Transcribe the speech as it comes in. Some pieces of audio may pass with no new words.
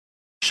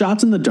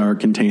Shots in the Dark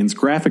contains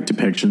graphic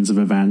depictions of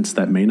events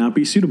that may not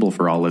be suitable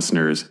for all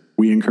listeners.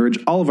 We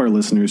encourage all of our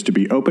listeners to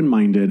be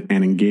open-minded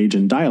and engage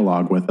in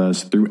dialogue with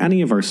us through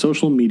any of our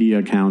social media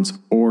accounts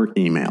or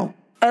email.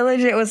 I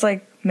legit was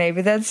like,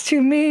 maybe that's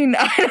too mean.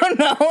 I don't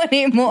know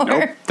anymore.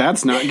 Nope,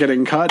 that's not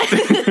getting cut. I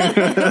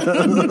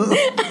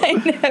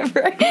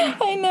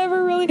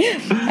never really.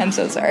 I'm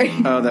so sorry.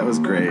 Oh, that was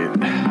great.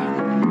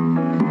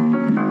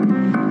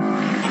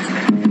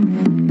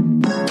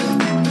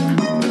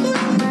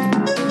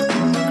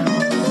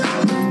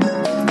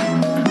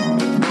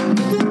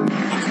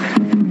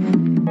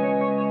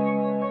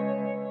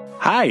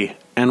 Hi,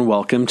 and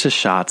welcome to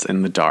Shots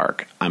in the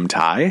Dark. I'm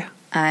Ty.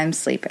 I'm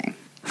sleeping.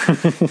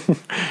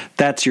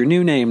 That's your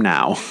new name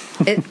now.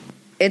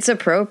 It's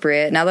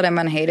appropriate. Now that I'm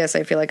on hiatus,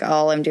 I feel like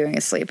all I'm doing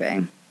is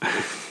sleeping.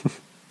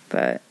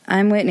 But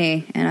I'm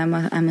Whitney, and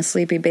I'm a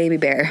sleepy baby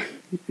bear.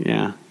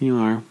 Yeah, you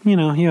are. You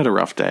know, you had a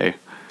rough day.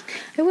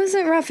 It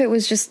wasn't rough. It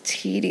was just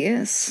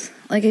tedious.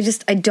 Like,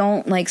 I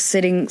don't like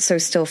sitting so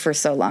still for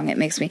so long. It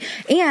makes me,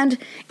 and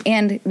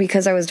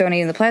because I was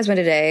donating the plasma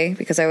today,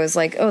 because I was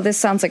like, oh, this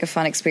sounds like a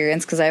fun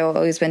experience, because I've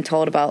always been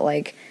told about,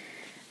 like,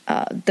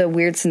 the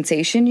weird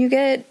sensation you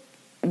get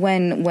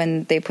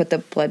when they put the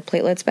blood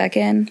platelets back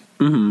in.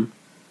 Mm-hmm.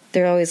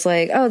 They're always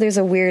like, oh, there's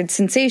a weird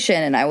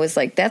sensation. And I was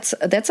like, that's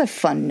a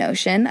fun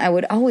notion. I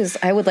would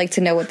like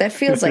to know what that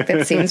feels like.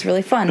 That seems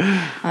really fun.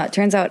 It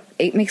turns out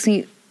it makes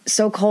me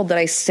so cold that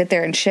I sit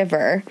there and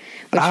shiver,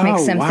 which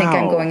makes them think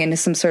I'm going into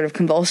some sort of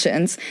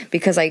convulsions,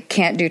 because I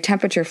can't do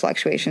temperature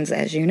fluctuations,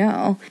 as you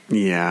know.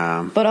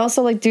 Yeah. But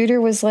also, like,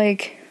 Duder was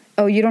like,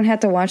 oh, you don't have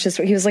to watch this.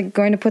 He was like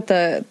going to put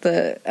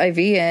the IV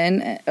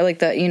in, or like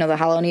the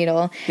hollow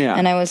needle. Yeah.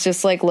 And I was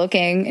just like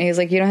looking, and he was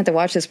like, you don't have to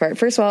watch this part.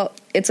 First of all,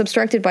 it's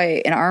obstructed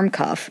by an arm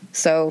cuff,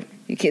 so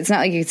it's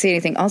not like you can see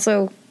anything.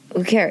 Also,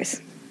 who cares?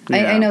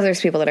 Yeah. I know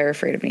there's people that are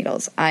afraid of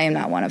needles. I am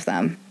not one of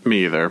them.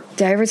 Me either.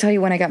 Did I ever tell you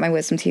when I got my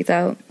wisdom teeth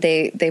out?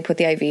 They put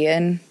the IV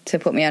in to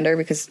put me under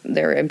because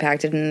they were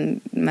impacted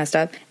and messed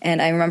up.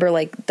 And I remember,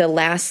 like, the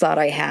last thought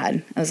I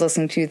had, I was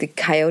listening to the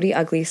Coyote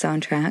Ugly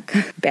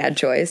soundtrack. Bad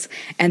choice.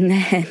 And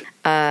then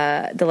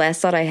the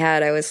last thought I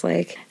had, I was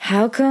like,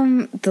 how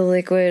come the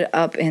liquid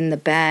up in the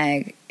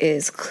bag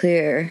is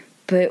clear,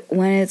 but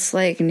when it's,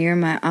 like, near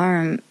my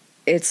arm,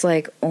 it's,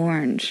 like,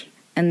 orange?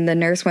 And the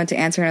nurse went to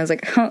answer, and I was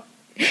like, oh,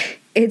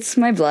 it's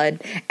my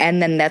blood.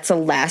 And then that's the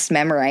last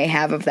memory I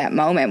have of that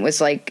moment,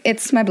 was like,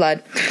 it's my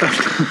blood.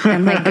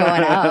 I'm like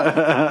going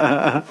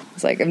up.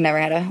 It's like, I've never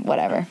had a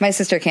whatever. My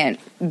sister can't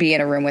be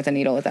in a room with a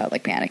needle without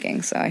like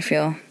panicking. So I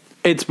feel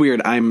it's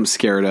weird. I'm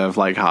scared of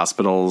like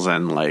hospitals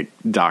and like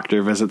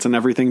doctor visits and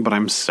everything, but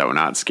I'm so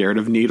not scared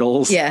of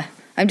needles. Yeah.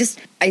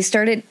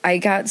 I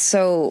got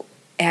so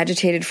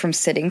agitated from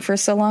sitting for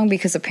so long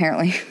because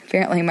apparently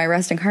my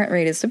resting heart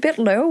rate is a bit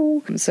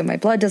low, so my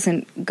blood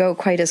doesn't go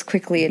quite as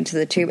quickly into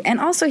the tube. And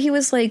also he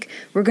was like,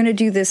 we're going to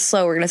do this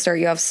slow, we're going to start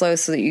you off slow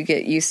so that you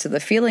get used to the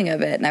feeling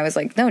of it. And I was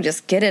like, no,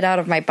 just get it out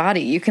of my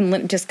body. You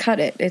can just cut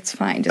it, it's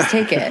fine, just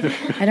take it.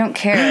 I don't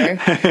care,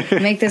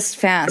 make this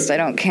fast, I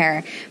don't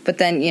care. But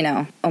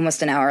then,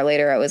 almost an hour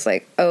later I was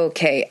like,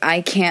 okay, I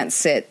can't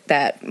sit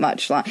that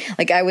much long.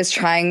 Like, I was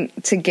trying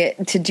to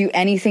do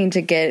anything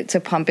to get it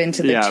to pump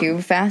into the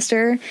tube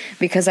faster,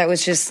 because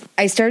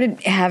I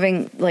started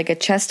having like a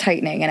chest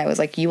tightening, and I was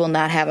like, you will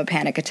not have a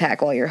panic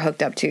attack while you're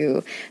hooked up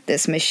to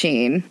this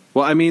machine.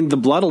 Well, I mean, the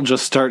blood will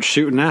just start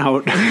shooting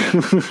out.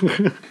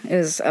 It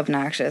was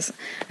obnoxious.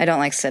 I don't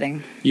like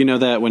sitting. You know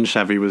that when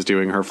Chevy was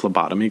doing her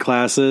phlebotomy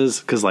classes,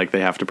 because like they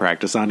have to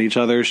practice on each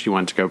other, she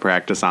went to go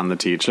practice on the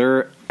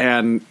teacher,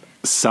 and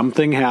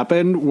something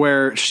happened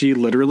where she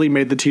literally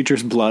made the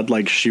teacher's blood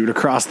like shoot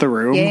across the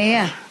room.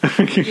 Yeah.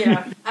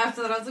 Yeah.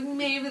 After that, I was like,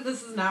 maybe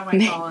this is not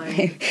my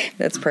calling.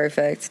 That's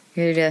perfect.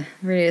 Ready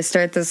to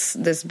start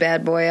this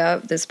bad boy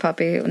up, this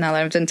puppy, now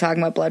that I've been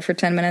talking about blood for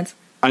 10 minutes?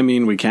 I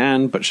mean, we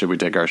can, but should we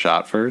take our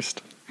shot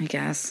first? I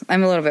guess.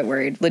 I'm a little bit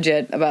worried,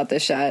 legit, about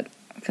this shot,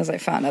 because I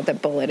found out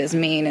that bullet is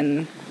mean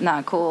and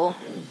not cool.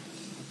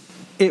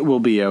 It will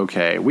be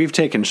okay. We've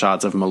taken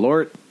shots of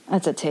Malort.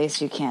 That's a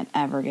taste you can't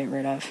ever get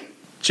rid of.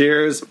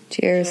 Cheers.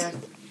 Cheers. I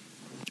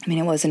mean,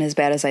 it wasn't as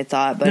bad as I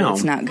thought, but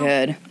It's not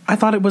good. I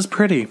thought it was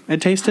pretty. It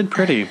tasted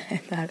pretty. I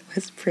thought it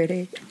was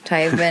pretty.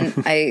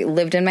 I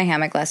lived in my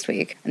hammock last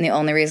week, and the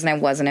only reason I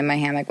wasn't in my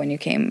hammock when you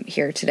came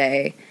here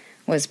today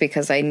was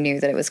because I knew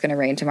that it was going to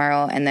rain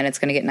tomorrow, and then it's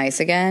going to get nice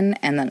again,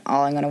 and then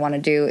all I'm going to want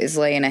to do is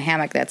lay in a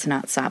hammock that's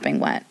not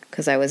sopping wet,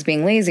 because I was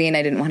being lazy, and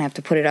I didn't want to have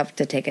to put it up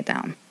to take it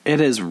down. It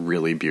is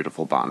really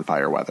beautiful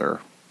bonfire weather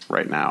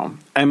right now.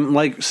 I'm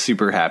like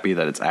super happy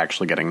that it's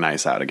actually getting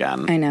nice out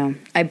again. I know.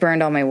 I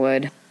burned all my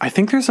wood. I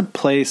think there's a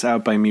place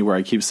out by me where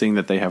I keep seeing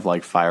that they have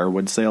like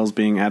firewood sales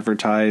being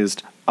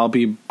advertised. I'll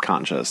be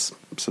conscious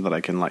so that I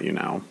can let you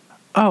know.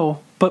 Oh,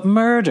 but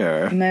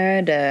murder.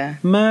 Murder.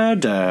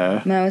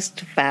 Murder.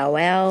 Most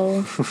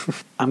foul.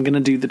 I'm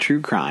gonna do the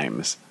true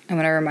crimes. I'm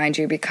going to remind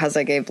you, because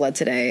I gave blood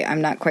today, I'm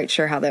not quite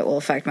sure how that will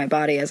affect my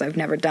body, as I've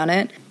never done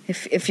it.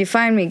 If you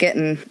find me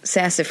getting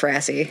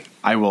sassafrassy,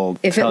 I will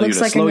tell you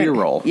to slow your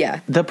roll.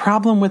 Yeah. The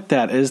problem with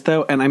that is,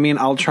 though, and I mean,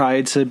 I'll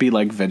try to be,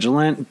 like,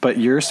 vigilant, but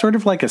you're sort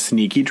of like a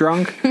sneaky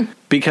drunk,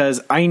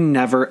 because I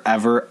never,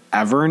 ever,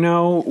 ever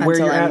know where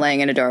you're at. Until I'm laying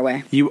in a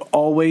doorway. You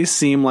always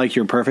seem like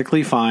you're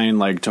perfectly fine,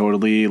 like,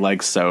 totally,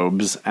 like,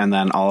 sobes, and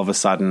then all of a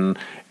sudden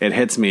it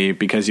hits me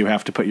because you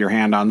have to put your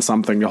hand on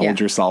something to hold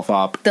yourself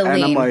up. The and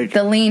lean. I'm like,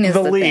 the lean is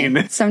the lean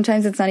thing.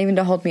 Sometimes it's not even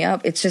to hold me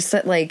up. It's just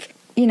that, like,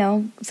 you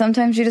know,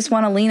 sometimes you just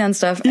want to lean on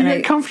stuff. You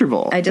get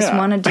comfortable. I just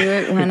want to do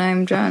it when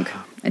I'm drunk.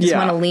 I just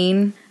want to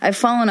lean. I've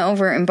fallen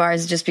over in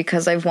bars just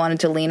because I've wanted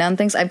to lean on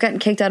things. I've gotten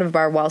kicked out of a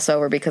bar while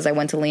sober because I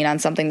went to lean on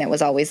something that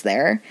was always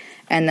there.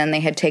 And then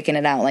they had taken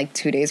it out like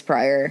 2 days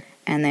prior.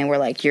 And they were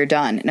like, you're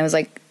done. And I was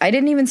like, I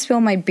didn't even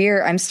spill my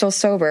beer. I'm still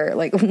sober.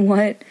 Like,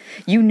 what?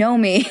 You know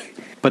me.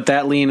 But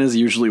that lean is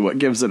usually what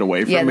gives it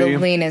away from me. Yeah, the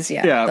lean is,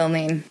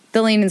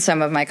 the lean in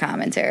some of my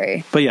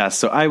commentary. But yeah,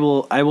 so I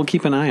will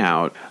keep an eye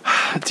out.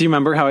 Do you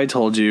remember how I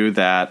told you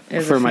that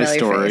for my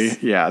story?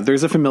 Face. Yeah,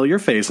 there's a familiar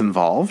face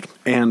involved.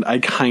 And I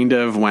kind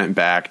of went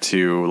back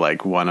to,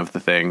 like, one of the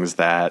things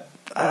that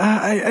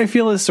I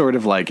feel is sort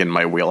of, like, in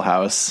my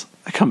wheelhouse.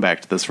 I come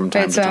back to this from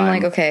time to time. So I'm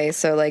like, okay,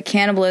 so, like,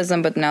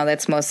 cannibalism, but no,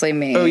 that's mostly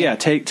me. Oh, yeah,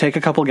 take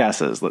a couple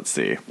guesses. Let's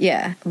see.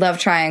 Yeah, love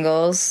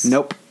triangles.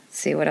 Nope. Let's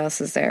see, what else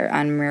is there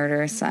on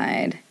murder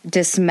side?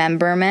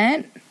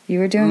 Dismemberment. You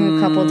were doing a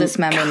couple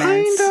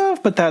dismemberments. Kind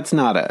of, but that's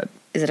not it.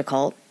 Is it a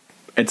cult?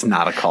 It's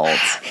not a cult.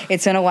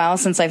 It's been a while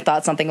since I've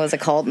thought something was a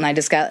cult, and I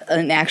just got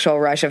an actual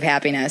rush of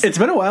happiness. It's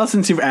been a while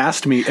since you've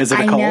asked me, is it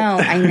a cult?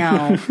 I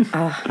know.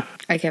 Oh,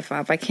 I give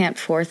up. I can't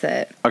force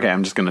it. Okay,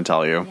 I'm just going to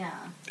tell you. Yeah.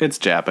 It's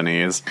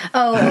Japanese.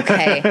 Oh,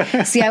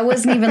 okay. See, I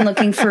wasn't even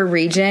looking for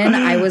region.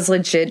 I was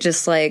legit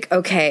just like,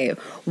 okay,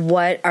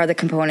 what are the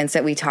components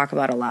that we talk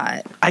about a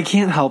lot? I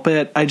can't help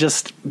it.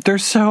 They're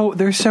so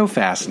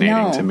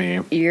fascinating to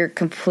me. You're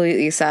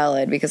completely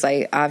solid, because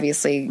I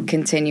obviously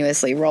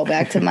continuously roll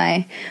back to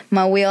my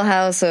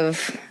wheelhouse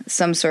of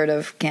some sort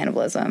of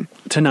cannibalism.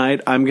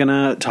 Tonight, I'm going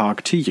to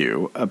talk to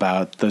you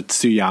about the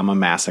Tsuyama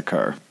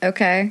Massacre.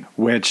 Okay.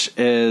 Which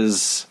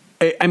is,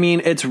 I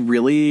mean, it's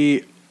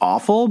really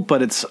awful,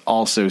 but it's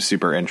also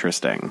super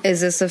interesting.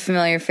 Is this a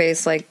familiar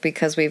face, like,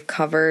 because we've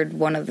covered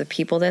one of the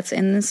people that's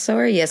in this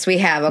story? Yes, we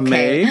have.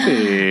 Okay.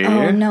 Maybe.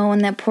 Oh, no,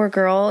 and that poor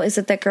girl. Is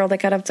it that girl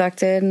that got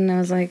abducted? And I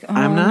was like, oh,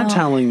 I'm not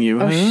telling you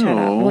who. Shut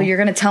up. Well, you're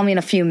going to tell me in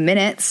a few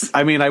minutes.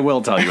 I mean, I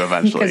will tell you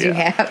eventually.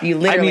 Because you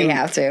literally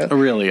have to.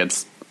 Really,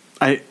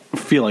 I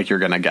feel like you're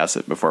going to guess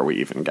it before we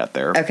even get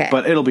there. Okay.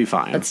 But it'll be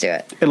fine. Let's do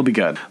it. It'll be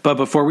good. But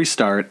before we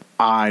start,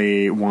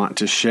 I want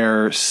to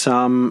share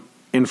some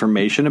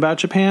information about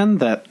Japan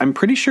that I'm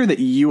pretty sure that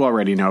you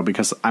already know,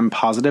 because I'm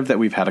positive that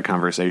we've had a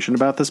conversation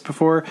about this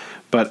before,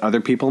 but other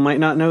people might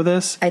not know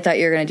this. I thought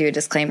you were going to do a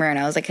disclaimer, and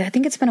I was like, I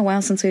think it's been a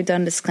while since we've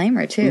done a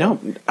disclaimer, too. No,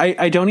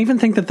 I don't even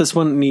think that this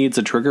one needs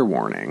a trigger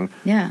warning.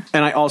 Yeah.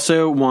 And I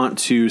also want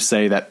to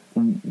say that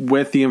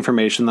with the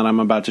information that I'm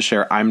about to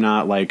share, I'm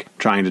not, like,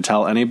 trying to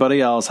tell anybody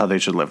else how they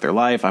should live their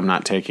life. I'm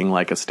not taking,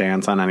 like, a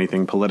stance on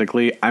anything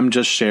politically. I'm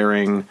just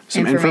sharing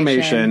some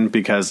information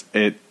because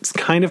it's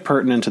kind of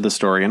pertinent to the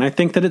story, and I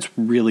think that it's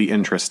really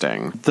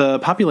interesting. The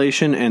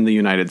population in the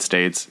United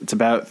States, it's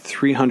about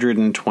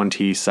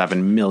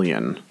 327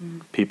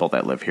 million people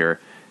that live here.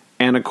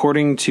 And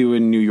according to a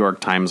New York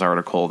Times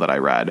article that I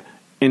read,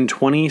 in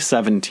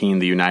 2017,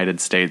 the United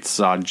States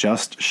saw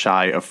just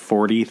shy of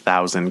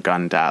 40,000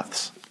 gun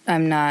deaths.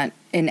 I'm not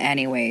in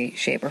any way,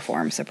 shape, or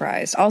form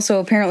surprised. Also,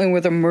 apparently we're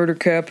the murder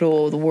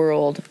capital of the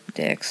world.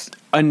 Dicks.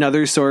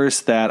 Another source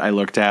that I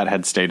looked at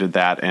had stated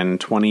that in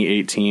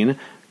 2018,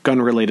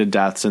 gun-related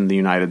deaths in the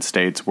United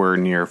States were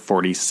near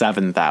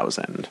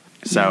 47,000.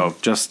 So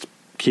just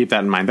keep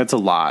that in mind. That's a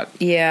lot.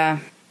 Yeah.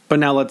 But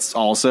now let's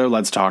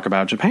talk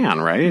about Japan,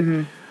 right?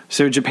 Mm-hmm.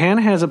 So Japan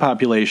has a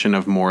population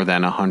of more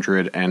than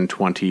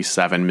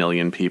 127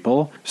 million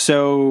people.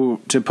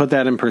 So to put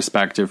that in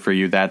perspective for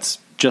you, that's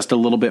just a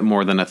little bit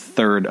more than a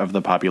third of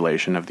the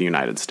population of the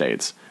United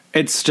States.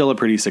 It's still a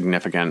pretty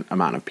significant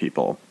amount of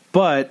people.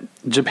 But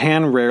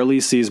Japan rarely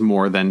sees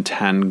more than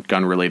 10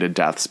 gun-related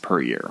deaths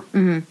per year.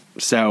 Mm-hmm.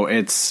 So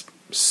it's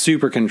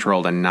super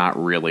controlled and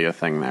not really a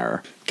thing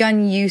there.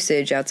 Gun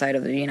usage outside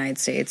of the United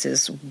States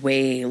is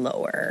way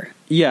lower.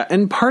 Yeah,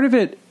 and part of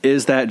it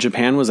is that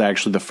Japan was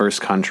actually the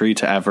first country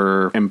to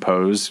ever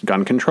impose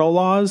gun control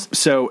laws.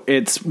 So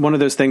it's one of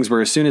those things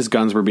where as soon as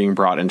guns were being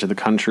brought into the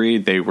country,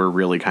 they were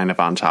really kind of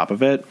on top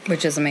of it.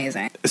 Which is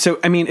amazing. So,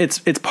 I mean,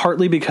 it's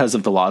partly because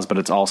of the laws, but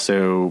it's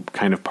also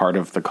kind of part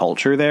of the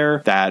culture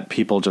there that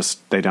people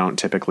they don't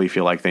typically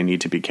feel like they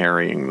need to be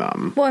carrying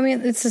them. Well, I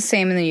mean, it's the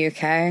same in the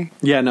UK.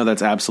 Yeah, no,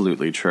 that's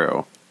absolutely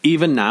true.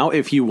 Even now,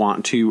 if you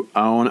want to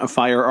own a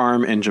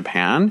firearm in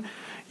Japan,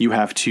 you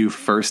have to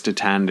first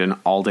attend an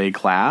all-day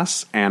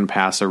class and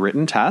pass a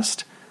written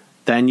test.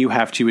 Then you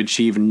have to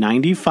achieve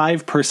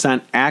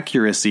 95%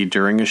 accuracy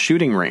during a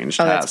shooting range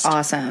test. Oh, that's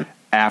awesome.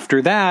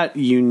 After that,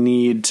 you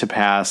need to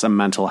pass a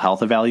mental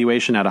health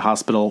evaluation at a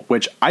hospital,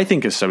 which I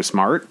think is so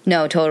smart.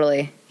 No,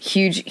 totally.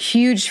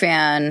 Huge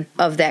fan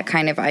of that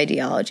kind of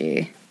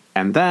ideology.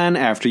 And then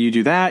after you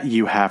do that,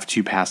 you have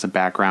to pass a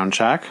background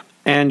check.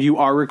 And you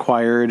are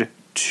required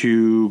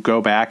to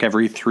go back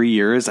every 3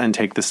 years and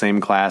take the same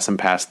class and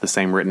pass the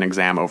same written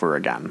exam over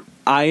again.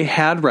 I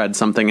had read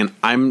something, and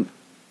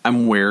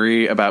I'm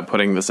wary about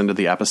putting this into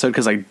the episode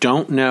because I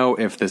don't know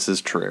if this is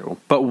true.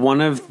 But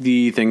one of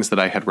the things that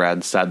I had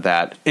read said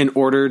that in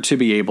order to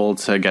be able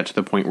to get to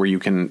the point where you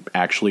can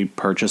actually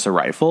purchase a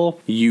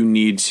rifle, you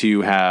need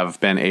to have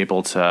been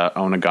able to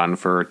own a gun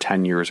for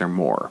 10 years or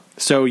more.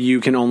 So you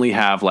can only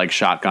have like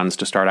shotguns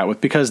to start out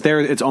with because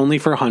it's only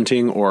for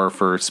hunting or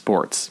for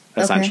sports,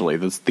 essentially.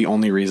 Okay. That's the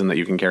only reason that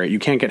you can carry it. You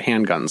can't get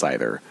handguns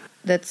either.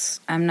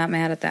 I'm not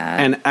mad at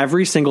that. And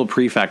every single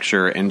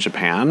prefecture in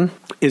Japan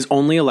is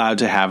only allowed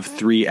to have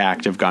 3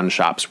 active gun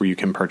shops where you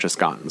can purchase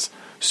guns.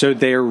 So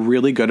they're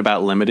really good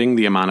about limiting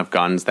the amount of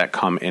guns that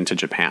come into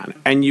Japan.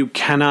 And you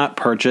cannot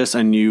purchase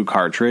a new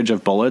cartridge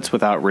of bullets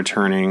without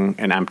returning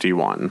an empty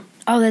one.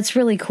 Oh, that's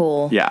really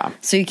cool. Yeah.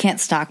 So you can't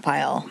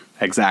stockpile.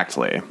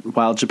 Exactly.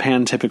 While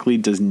Japan typically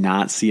does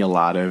not see a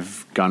lot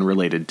of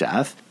gun-related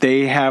death,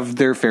 they have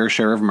their fair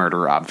share of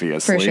murder,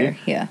 obviously. For sure,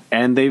 yeah.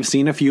 And they've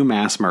seen a few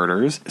mass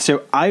murders.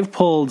 So I've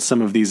pulled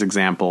some of these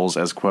examples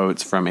as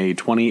quotes from a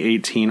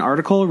 2018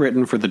 article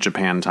written for the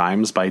Japan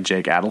Times by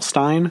Jake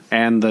Adelstein.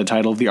 And the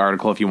title of the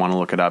article, if you want to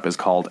look it up, is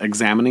called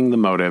Examining the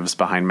Motives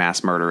Behind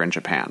Mass Murder in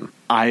Japan.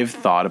 I've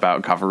thought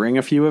about covering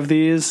a few of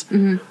these,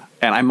 and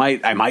I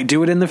might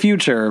do it in the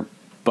future.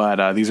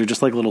 But these are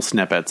just like little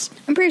snippets.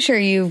 I'm pretty sure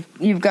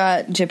you've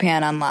got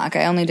Japan on lock.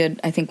 I only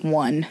did, I think,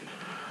 one.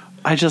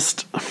 I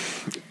just,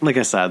 like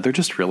I said, they're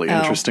just really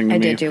interesting to me. I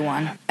did do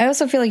one. I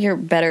also feel like you're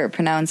better at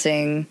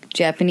pronouncing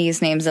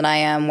Japanese names than I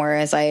am,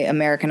 whereas I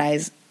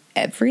Americanize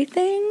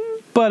everything.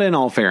 But in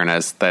all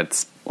fairness,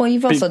 that's... Well,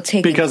 you've also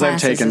taken because I've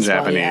taken as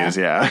Japanese,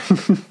 well,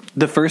 yeah.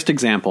 The first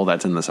example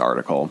that's in this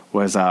article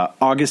was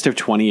August of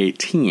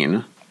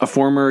 2018. A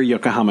former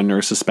Yokohama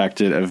nurse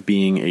suspected of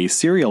being a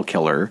serial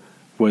killer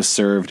was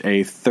served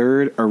a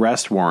 3rd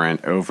arrest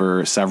warrant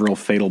over several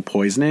fatal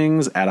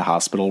poisonings at a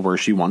hospital where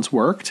she once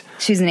worked.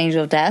 She's an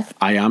angel of death.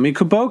 Ayami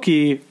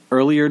Kuboki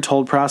earlier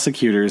told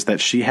prosecutors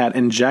that she had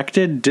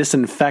injected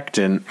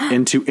disinfectant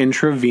into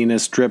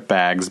intravenous drip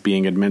bags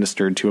being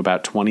administered to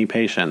about 20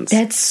 patients.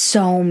 That's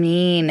so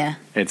mean.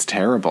 It's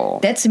terrible.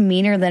 That's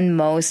meaner than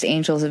most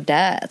angels of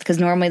death, because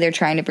normally they're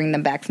trying to bring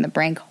them back from the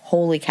brink.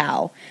 Holy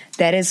cow.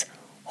 That is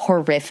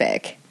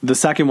horrific. The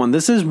second one,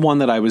 this is one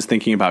that I was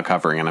thinking about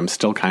covering, and I'm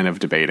still kind of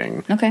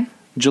debating. Okay.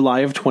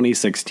 July of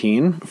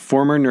 2016,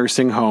 former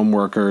nursing home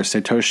worker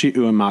Satoshi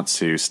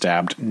Uematsu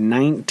stabbed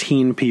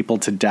 19 people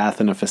to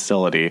death in a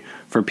facility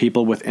for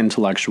people with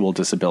intellectual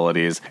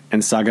disabilities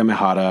in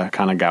Sagamihara,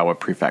 Kanagawa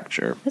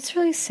Prefecture. That's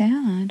really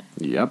sad.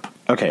 Yep.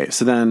 Okay,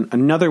 so then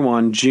another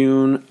one,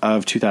 June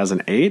of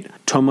 2008,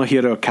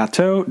 Tomohiro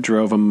Kato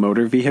drove a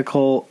motor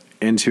vehicle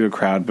into a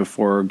crowd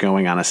before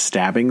going on a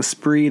stabbing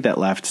spree that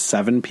left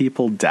 7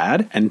 people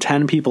dead and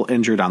 10 people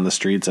injured on the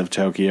streets of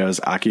Tokyo's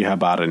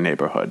Akihabara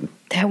neighborhood.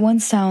 That one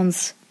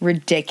sounds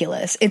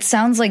ridiculous. It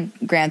sounds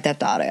like Grand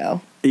Theft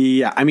Auto.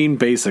 Yeah, I mean,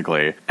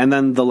 basically. And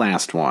then the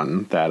last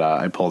one that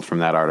I pulled from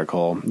that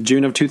article.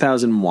 June of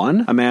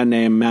 2001, a man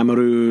named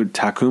Mamoru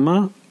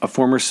Takuma, a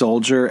former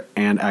soldier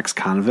and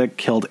ex-convict,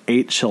 killed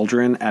 8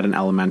 children at an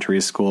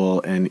elementary school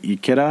in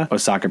Ikeda,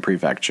 Osaka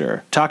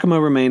Prefecture.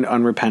 Takuma remained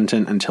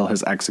unrepentant until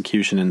his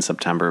execution in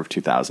September of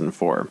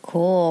 2004.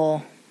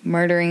 Cool.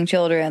 Murdering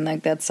children,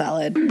 like, that's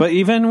solid. But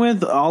even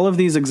with all of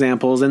these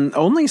examples, and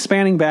only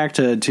spanning back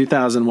to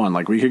 2001,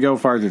 like, we could go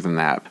farther than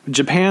that,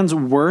 Japan's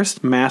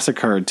worst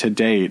massacre to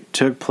date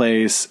took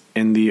place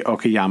in the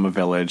Okayama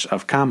village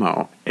of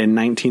Kamo in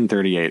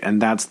 1938,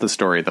 and that's the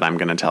story that I'm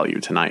going to tell you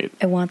tonight.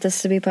 I want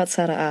this to be about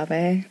Sada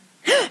Abe.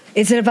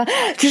 Is it about...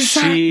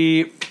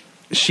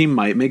 She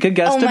might make a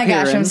guest appearance. Oh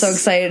my gosh, I'm so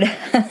excited.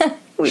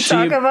 We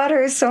talk about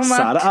her so much.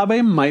 Sada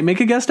Abe might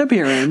make a guest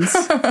appearance.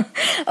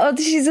 Oh,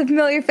 she's a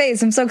familiar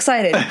face. I'm so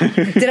excited.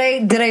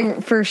 Did I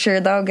for sure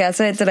though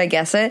guess it? Did I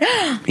guess it?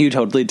 You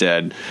totally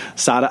did.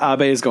 Sada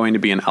Abe is going to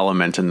be an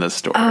element in this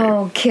story.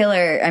 Oh,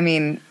 killer. I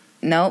mean,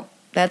 nope,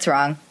 that's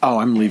wrong. Oh,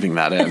 I'm leaving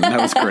that in. That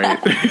was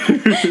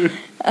great.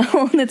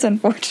 Oh, that's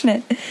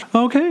unfortunate.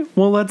 Okay,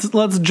 well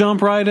let's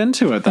jump right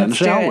into it then,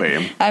 shall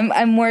we?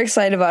 I'm more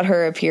excited about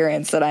her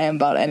appearance than I am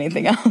about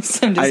anything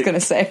else. I'm just gonna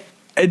say.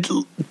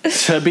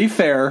 To be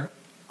fair,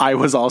 I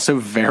was also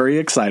very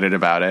excited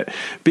about it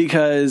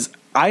because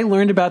I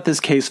learned about this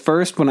case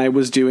first when I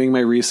was doing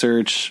my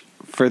research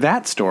for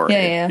that story.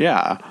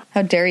 Yeah.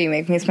 How dare you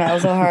make me smile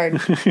so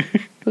hard?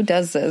 Who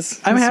does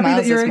this? I'm happy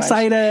that you're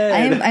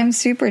excited. I'm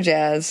super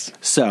jazzed.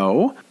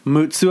 So,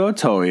 Mutsuo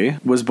Toi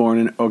was born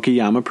in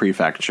Okayama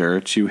Prefecture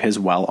to his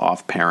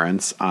well-off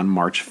parents on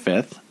March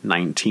 5th,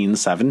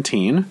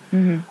 1917.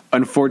 Mm-hmm.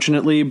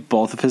 Unfortunately,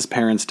 both of his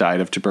parents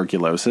died of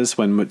tuberculosis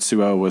when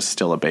Mutsuo was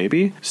still a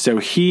baby. So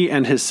he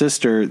and his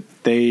sister,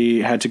 they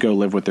had to go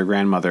live with their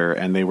grandmother,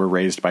 and they were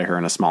raised by her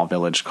in a small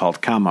village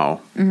called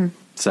Kamo. Mm-hmm.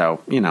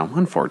 So,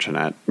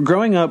 unfortunate.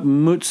 Growing up,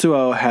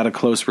 Mutsuo had a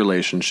close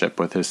relationship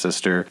with his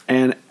sister,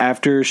 and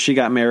after she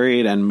got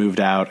married and moved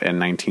out in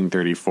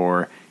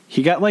 1934,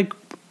 he got,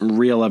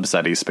 real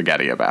upsetty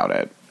spaghetti about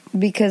it.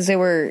 Because it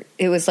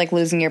was like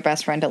losing your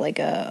best friend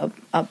to,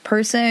 a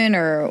person,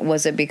 or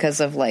was it because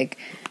of,